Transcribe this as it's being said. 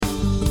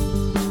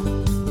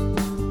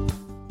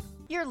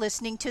You're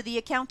listening to the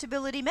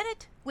Accountability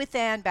Minute with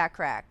Ann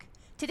Backrack.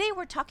 Today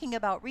we're talking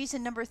about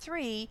reason number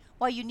 3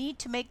 why you need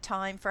to make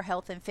time for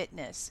health and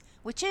fitness,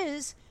 which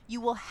is you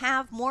will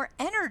have more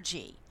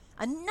energy.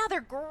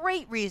 Another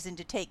great reason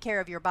to take care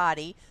of your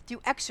body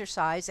through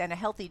exercise and a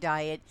healthy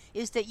diet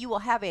is that you will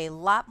have a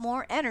lot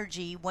more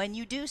energy when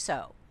you do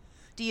so.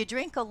 Do you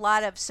drink a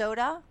lot of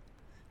soda?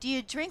 Do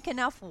you drink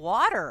enough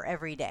water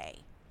every day?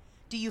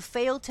 Do you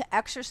fail to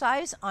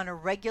exercise on a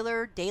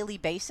regular daily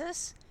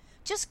basis?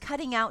 Just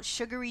cutting out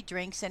sugary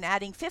drinks and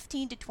adding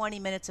 15 to 20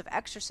 minutes of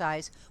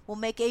exercise will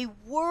make a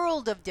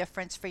world of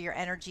difference for your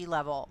energy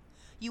level.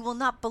 You will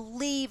not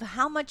believe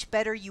how much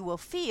better you will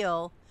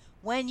feel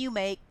when you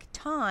make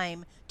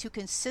time to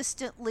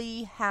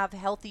consistently have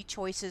healthy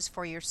choices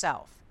for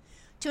yourself.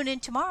 Tune in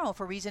tomorrow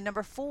for reason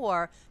number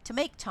 4 to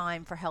make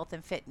time for health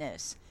and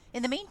fitness.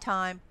 In the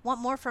meantime,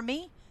 want more from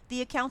me,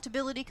 the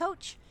Accountability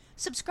Coach?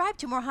 Subscribe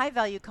to more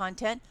high-value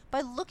content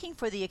by looking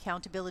for the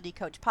Accountability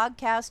Coach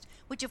podcast,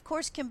 which of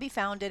course can be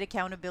found at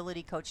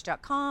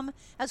accountabilitycoach.com,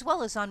 as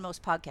well as on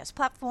most podcast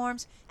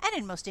platforms and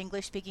in most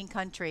English-speaking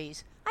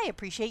countries. I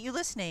appreciate you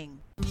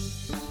listening.